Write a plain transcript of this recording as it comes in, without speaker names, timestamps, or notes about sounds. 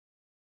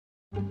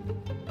Well,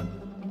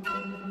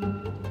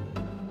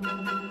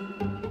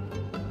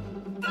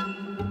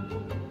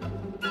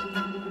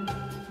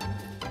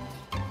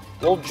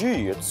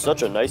 gee, it's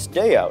such a nice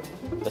day out.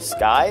 The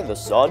sky, the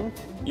sun,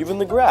 even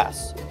the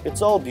grass.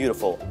 It's all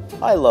beautiful.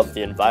 I love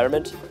the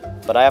environment,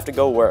 but I have to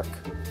go work.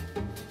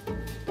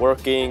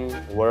 Working.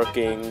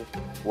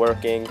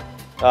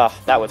 Ah,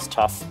 that was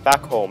tough.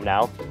 Back home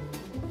now.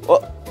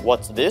 Oh,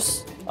 what's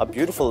this? A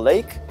beautiful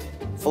lake?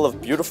 Full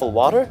of beautiful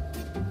water?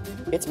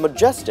 It's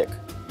majestic.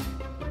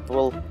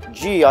 Well,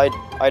 gee,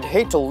 I'd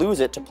hate to lose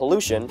it to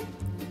pollution.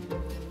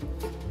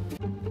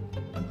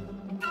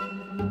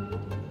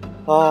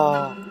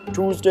 Ah,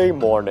 Tuesday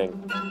morning.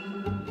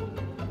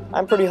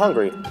 I'm pretty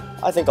hungry.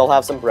 I think I'll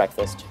have some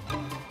breakfast.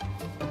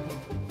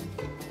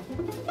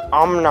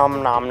 Nom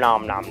nom nom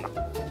nom nom.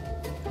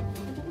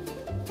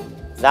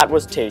 That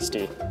was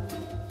tasty.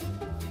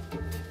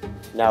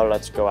 Now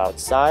let's go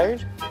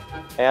outside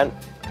and,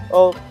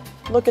 oh,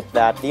 look at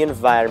that, the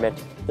environment,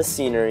 the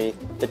scenery,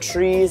 the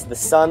trees, the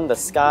sun, the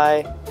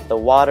sky, the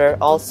water,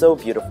 all so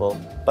beautiful.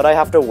 But I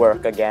have to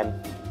work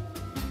again.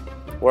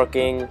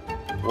 Working.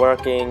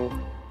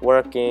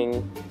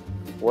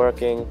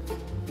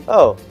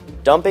 Oh,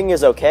 dumping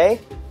is okay,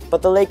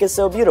 but the lake is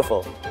so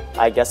beautiful.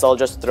 I guess I'll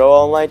just throw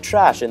all my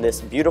trash in this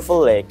beautiful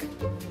lake.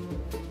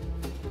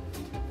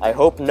 I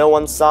hope no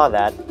one saw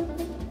that.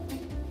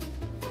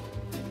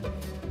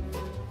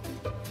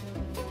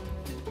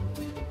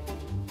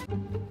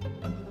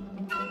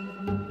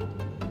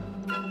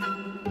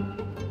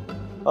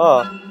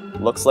 Oh,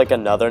 looks like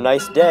another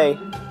nice day.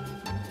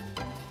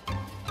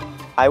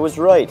 I was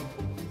right.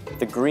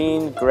 The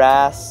green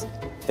grass,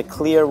 the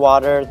clear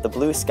water, the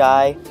blue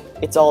sky,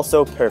 it's all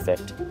so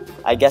perfect.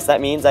 I guess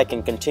that means I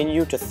can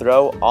continue to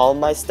throw all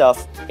my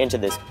stuff into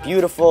this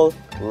beautiful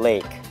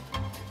lake.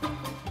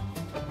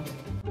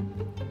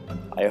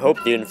 I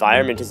hope the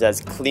environment is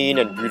as clean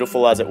and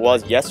beautiful as it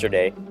was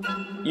yesterday,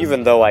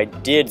 even though I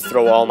did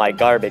throw all my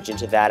garbage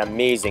into that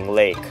amazing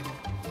lake.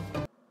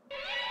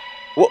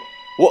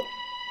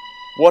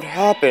 What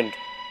happened?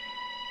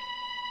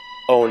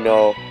 Oh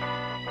no.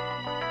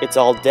 It's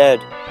all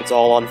dead. It's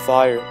all on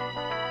fire.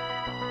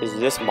 Is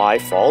this my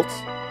fault?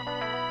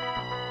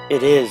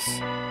 It is.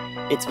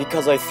 It's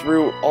because I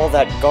threw all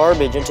that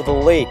garbage into the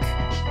lake.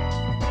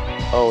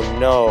 Oh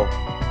no.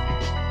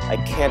 I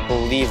can't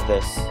believe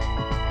this.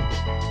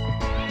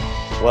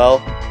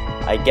 Well,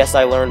 I guess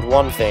I learned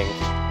one thing.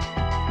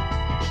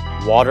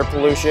 Water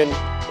pollution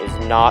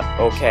is not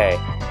okay.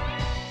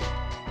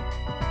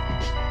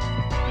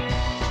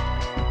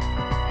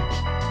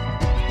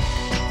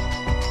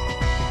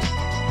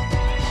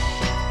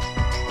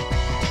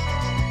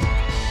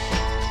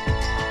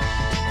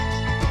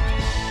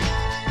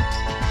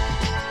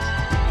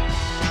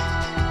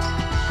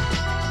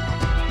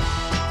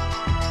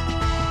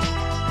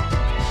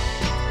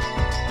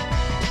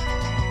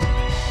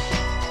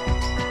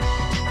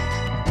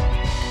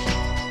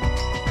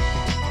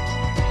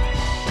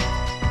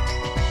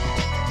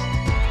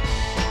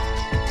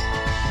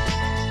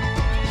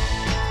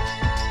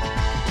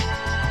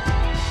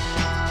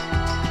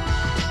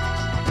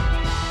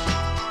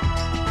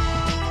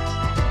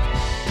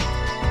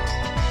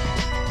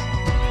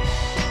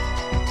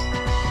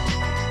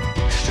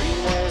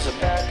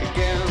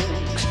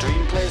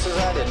 Extreme places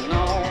I didn't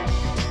know.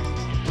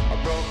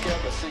 I broke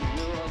everything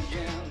new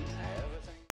again.